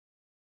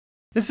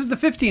This is the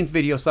 15th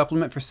video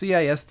supplement for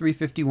CIS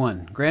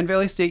 351, Grand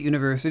Valley State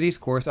University's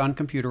course on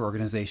computer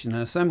organization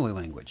and assembly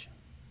language.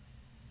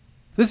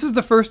 This is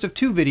the first of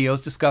two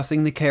videos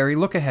discussing the carry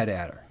lookahead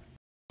adder.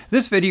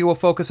 This video will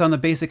focus on the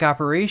basic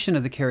operation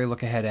of the carry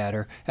lookahead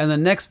adder, and the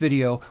next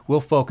video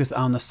will focus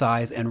on the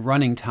size and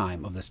running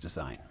time of this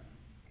design.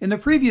 In the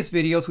previous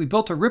videos, we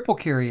built a ripple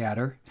carry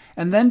adder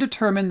and then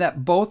determined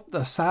that both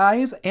the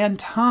size and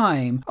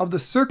time of the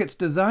circuits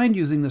designed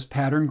using this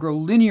pattern grow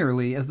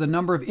linearly as the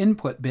number of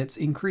input bits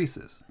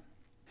increases.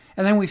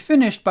 And then we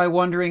finished by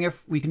wondering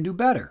if we can do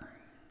better.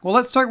 Well,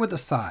 let's start with the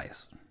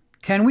size.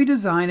 Can we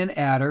design an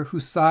adder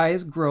whose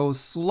size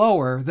grows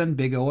slower than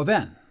big O of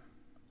n?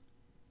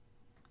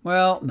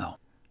 Well, no.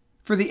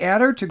 For the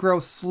adder to grow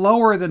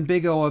slower than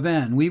big O of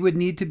n, we would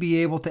need to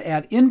be able to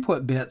add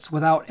input bits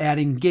without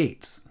adding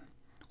gates,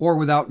 or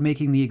without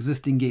making the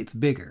existing gates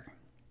bigger.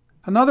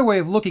 Another way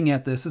of looking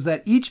at this is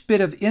that each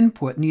bit of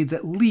input needs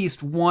at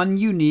least one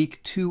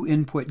unique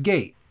 2-input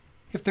gate.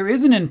 If there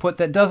is an input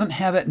that doesn't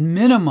have at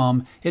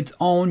minimum its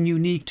own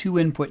unique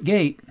 2-input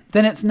gate,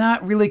 then it's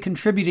not really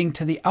contributing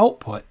to the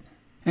output.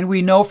 And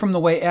we know from the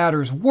way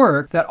adders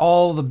work that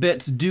all the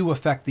bits do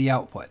affect the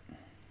output.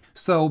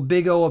 So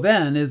big O of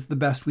n is the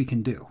best we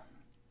can do.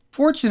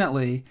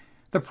 Fortunately,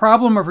 the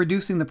problem of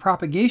reducing the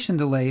propagation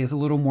delay is a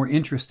little more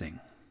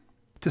interesting.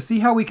 To see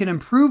how we can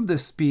improve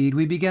this speed,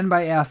 we begin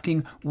by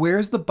asking,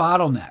 where's the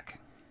bottleneck?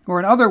 Or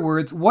in other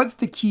words, what's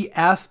the key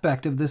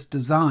aspect of this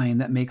design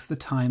that makes the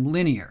time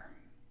linear?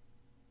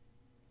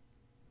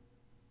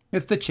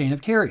 It's the chain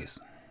of carries.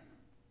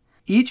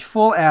 Each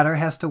full adder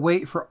has to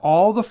wait for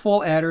all the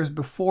full adders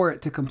before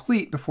it to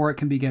complete before it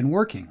can begin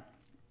working.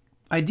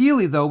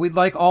 Ideally, though, we'd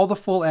like all the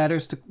full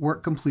adders to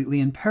work completely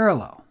in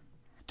parallel.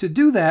 To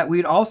do that,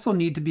 we'd also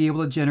need to be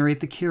able to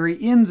generate the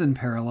carry-ins in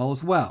parallel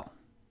as well.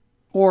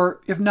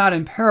 Or, if not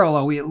in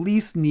parallel, we at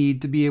least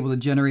need to be able to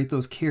generate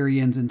those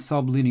carry-ins in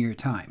sublinear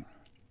time.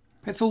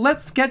 Okay, so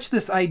let's sketch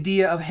this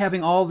idea of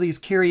having all these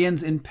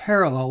carry-ins in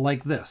parallel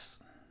like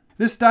this.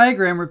 This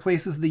diagram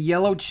replaces the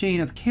yellow chain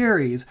of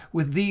carries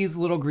with these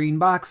little green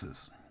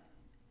boxes.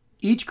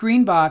 Each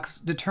green box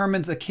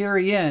determines a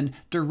carry-in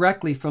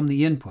directly from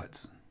the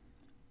inputs.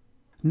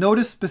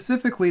 Notice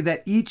specifically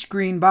that each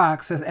green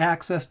box has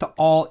access to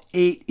all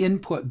 8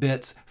 input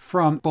bits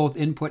from both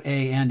input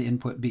A and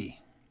input B.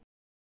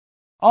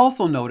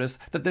 Also notice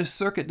that this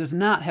circuit does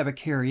not have a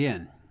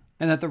carry-in,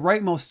 and that the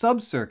rightmost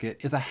sub-circuit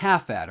is a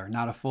half adder,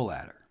 not a full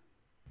adder.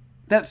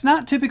 That's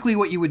not typically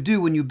what you would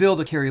do when you build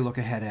a carry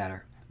lookahead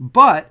adder,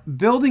 but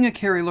building a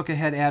carry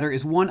lookahead adder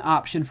is one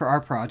option for our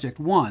project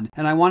 1,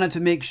 and I wanted to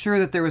make sure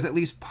that there was at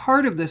least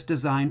part of this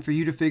design for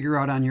you to figure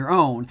out on your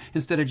own,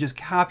 instead of just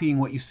copying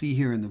what you see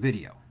here in the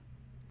video.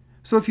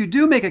 So if you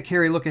do make a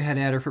carry lookahead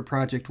adder for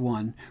project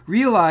 1,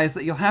 realize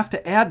that you'll have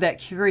to add that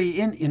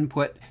carry-in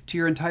input to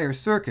your entire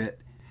circuit,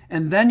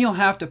 and then you'll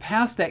have to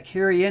pass that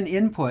carry-in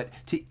input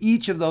to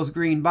each of those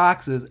green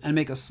boxes and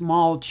make a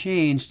small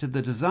change to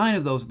the design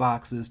of those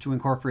boxes to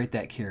incorporate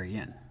that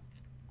carry-in.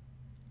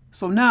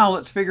 So now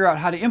let's figure out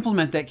how to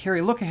implement that carry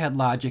lookahead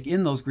logic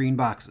in those green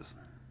boxes.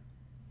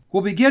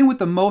 We'll begin with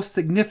the most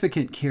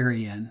significant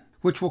carry-in,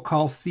 which we'll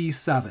call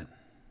C7.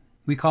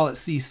 We call it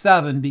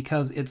C7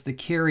 because it's the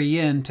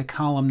carry-in to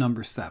column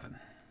number 7.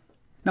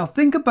 Now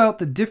think about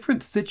the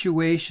different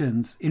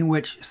situations in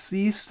which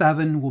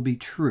C7 will be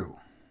true.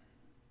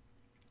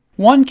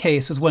 One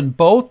case is when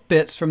both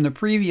bits from the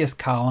previous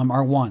column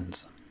are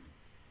 1s.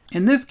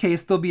 In this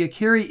case, there'll be a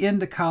carry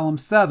into column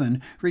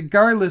 7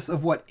 regardless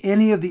of what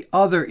any of the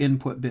other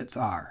input bits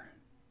are.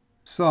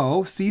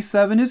 So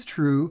C7 is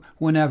true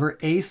whenever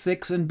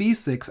A6 and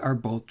B6 are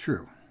both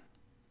true.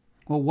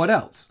 Well, what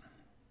else?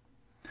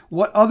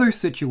 What other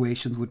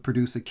situations would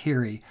produce a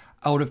carry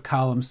out of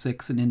column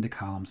 6 and into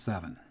column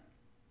 7?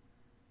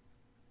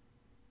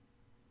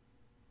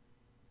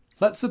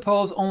 Let's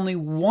suppose only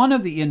one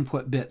of the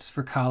input bits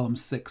for column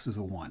 6 is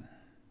a 1.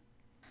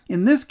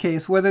 In this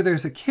case, whether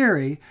there's a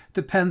carry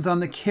depends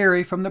on the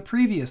carry from the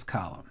previous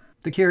column,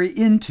 the carry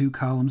into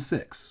column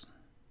 6.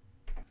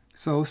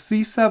 So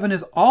C7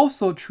 is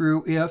also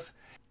true if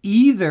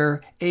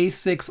either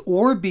A6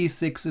 or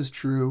B6 is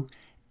true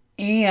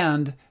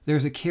and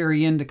there's a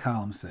carry into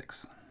column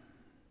 6.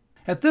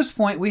 At this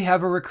point, we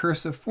have a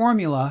recursive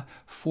formula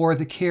for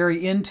the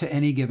carry into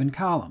any given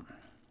column.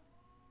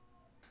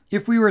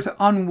 If we were to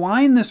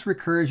unwind this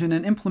recursion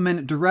and implement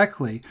it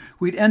directly,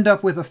 we'd end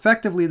up with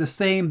effectively the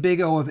same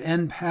big O of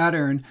n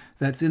pattern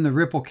that's in the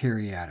ripple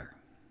carry adder.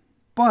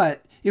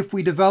 But if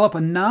we develop a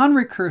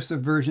non-recursive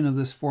version of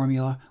this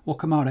formula, we'll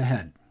come out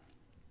ahead.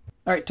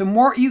 All right, to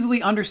more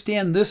easily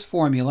understand this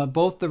formula,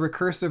 both the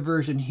recursive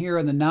version here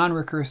and the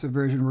non-recursive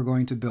version we're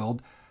going to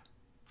build,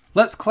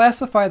 let's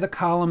classify the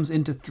columns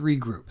into 3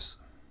 groups.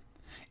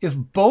 If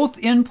both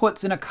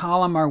inputs in a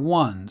column are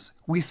 1s,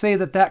 we say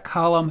that that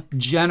column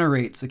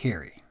generates a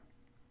carry.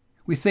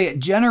 We say it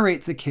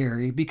generates a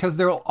carry because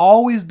there will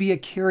always be a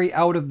carry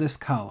out of this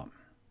column.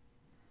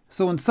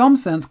 So in some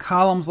sense,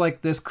 columns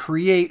like this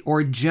create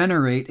or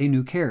generate a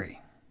new carry.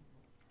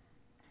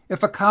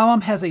 If a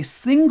column has a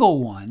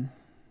single 1,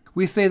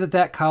 we say that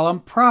that column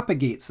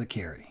propagates the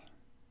carry.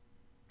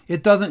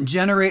 It doesn't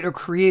generate or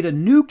create a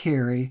new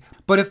carry,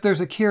 but if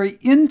there's a carry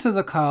into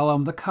the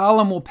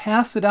column will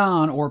pass it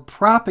on or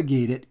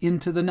propagate it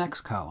into the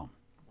next column.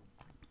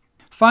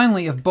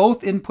 Finally, if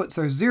both inputs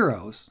are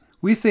zeros,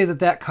 we say that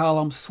that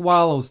column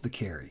swallows the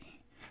carry,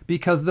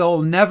 because there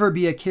will never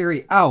be a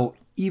carry out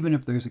even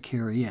if there's a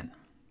carry in.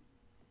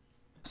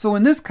 So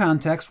in this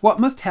context, what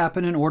must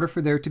happen in order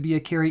for there to be a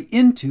carry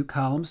into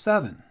column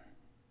 7?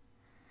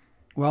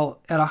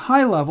 Well, at a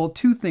high level,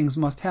 two things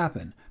must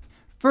happen.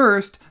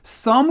 First,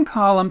 some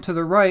column to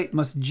the right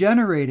must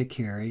generate a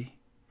carry,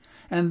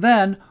 and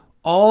then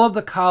all of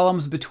the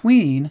columns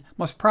between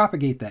must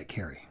propagate that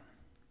carry.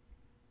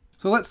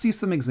 So let's see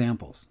some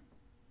examples.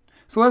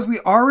 So as we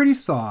already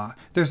saw,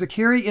 there's a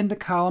carry into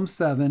column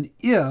 7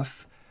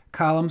 if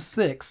column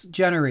 6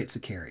 generates a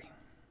carry.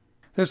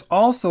 There's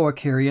also a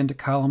carry into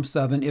column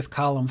 7 if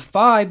column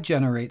 5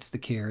 generates the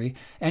carry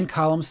and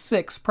column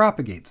 6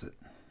 propagates it.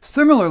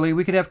 Similarly,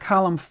 we could have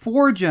column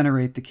 4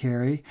 generate the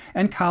carry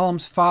and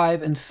columns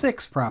 5 and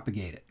 6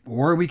 propagate it.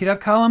 Or we could have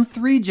column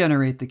 3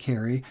 generate the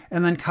carry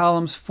and then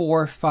columns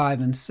 4,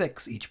 5, and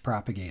 6 each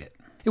propagate it.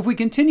 If we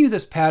continue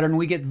this pattern,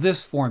 we get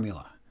this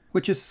formula,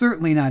 which is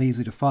certainly not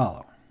easy to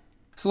follow.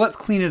 So let's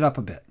clean it up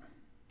a bit.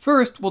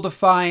 First, we'll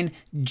define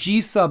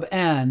G sub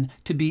n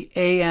to be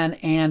AN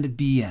and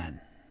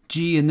BN.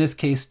 G in this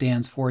case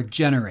stands for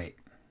generate.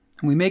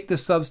 And we make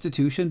this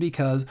substitution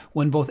because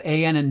when both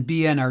AN and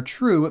BN are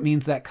true, it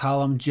means that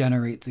column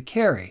generates a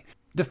carry.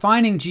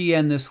 Defining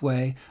GN this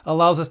way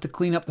allows us to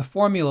clean up the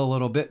formula a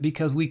little bit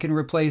because we can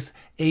replace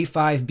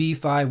A5,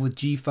 B5 with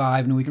G5,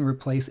 and we can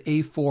replace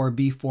A4,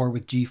 B4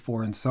 with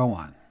G4, and so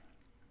on.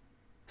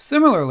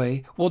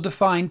 Similarly, we'll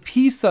define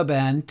P sub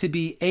n to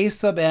be A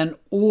sub n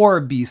or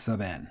B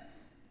sub n.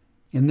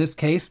 In this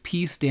case,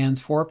 P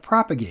stands for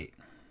propagate.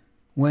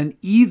 When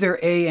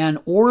either AN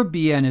or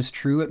BN is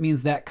true, it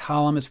means that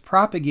column is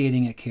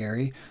propagating a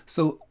carry.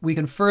 So we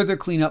can further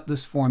clean up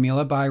this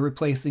formula by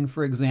replacing,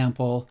 for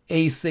example,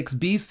 A6,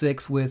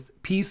 B6 with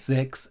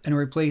P6 and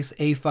replace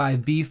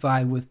A5,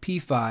 B5 with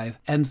P5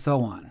 and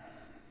so on.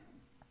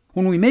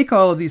 When we make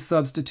all of these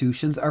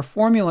substitutions, our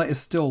formula is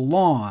still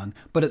long,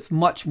 but it's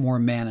much more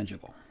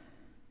manageable.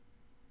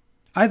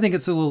 I think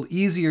it's a little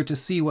easier to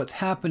see what's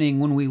happening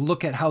when we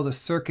look at how the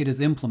circuit is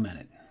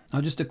implemented. Now,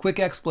 just a quick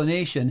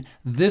explanation.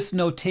 This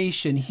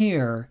notation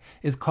here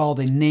is called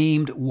a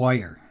named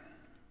wire.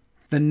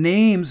 The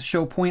names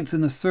show points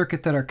in the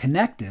circuit that are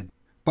connected,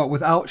 but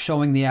without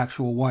showing the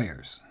actual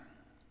wires.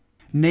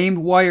 Named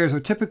wires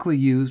are typically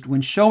used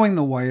when showing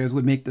the wires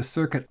would make the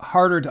circuit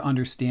harder to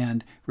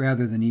understand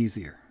rather than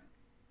easier.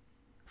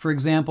 For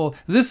example,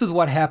 this is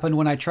what happened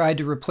when I tried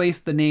to replace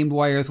the named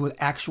wires with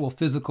actual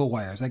physical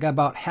wires. I got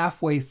about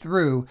halfway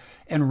through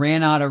and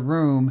ran out of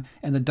room,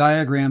 and the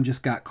diagram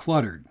just got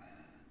cluttered.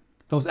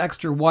 Those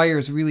extra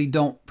wires really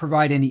don't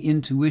provide any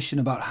intuition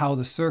about how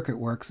the circuit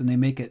works, and they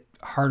make it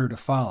harder to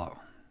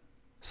follow.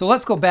 So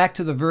let's go back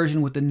to the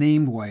version with the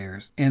named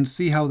wires and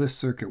see how this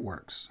circuit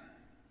works.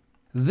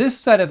 This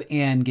set of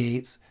AND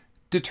gates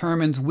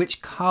determines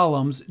which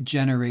columns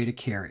generate a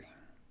carry.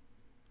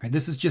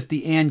 This is just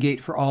the AND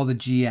gate for all the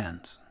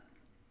GNs.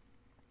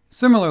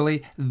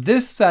 Similarly,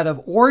 this set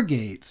of OR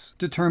gates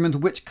determines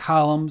which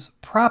columns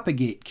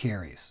propagate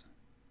carries.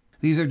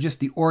 These are just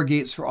the OR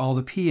gates for all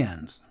the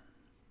PNs.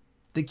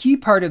 The key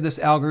part of this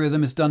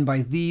algorithm is done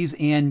by these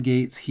AND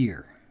gates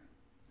here.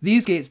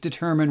 These gates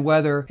determine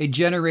whether a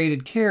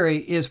generated carry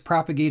is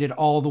propagated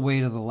all the way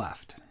to the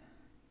left.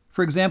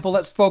 For example,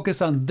 let's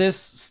focus on this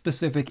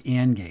specific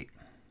AND gate.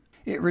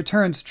 It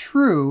returns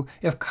true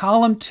if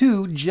column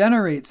 2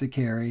 generates a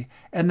carry,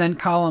 and then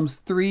columns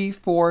 3,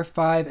 4,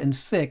 5, and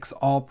 6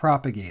 all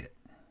propagate it.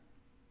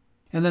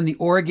 And then the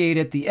OR gate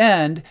at the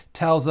end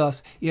tells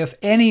us if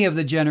any of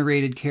the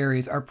generated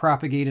carries are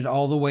propagated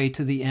all the way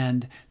to the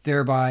end,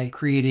 thereby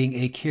creating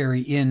a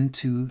carry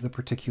into the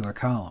particular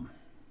column.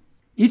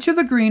 Each of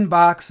the green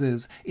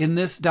boxes in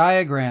this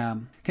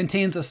diagram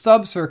contains a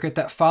subcircuit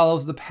that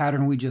follows the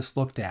pattern we just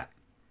looked at.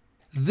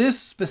 This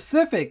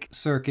specific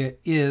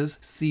circuit is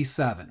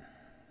C7.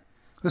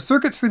 The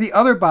circuits for the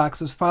other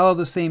boxes follow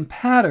the same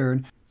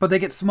pattern, but they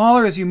get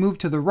smaller as you move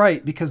to the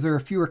right because there are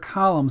fewer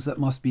columns that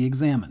must be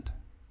examined.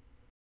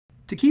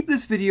 To keep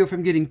this video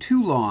from getting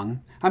too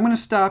long, I'm going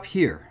to stop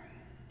here.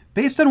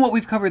 Based on what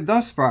we've covered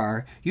thus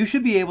far, you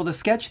should be able to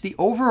sketch the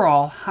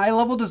overall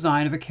high-level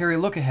design of a carry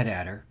lookahead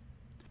adder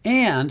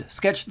and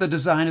sketch the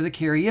design of the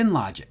carry-in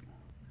logic.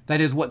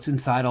 That is, what's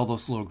inside all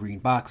those little green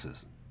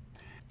boxes.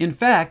 In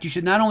fact, you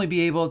should not only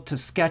be able to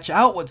sketch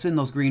out what's in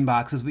those green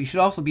boxes, but you should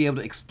also be able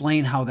to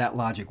explain how that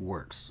logic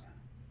works.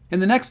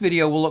 In the next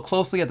video, we'll look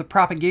closely at the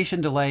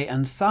propagation delay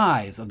and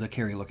size of the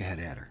carry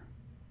lookahead adder.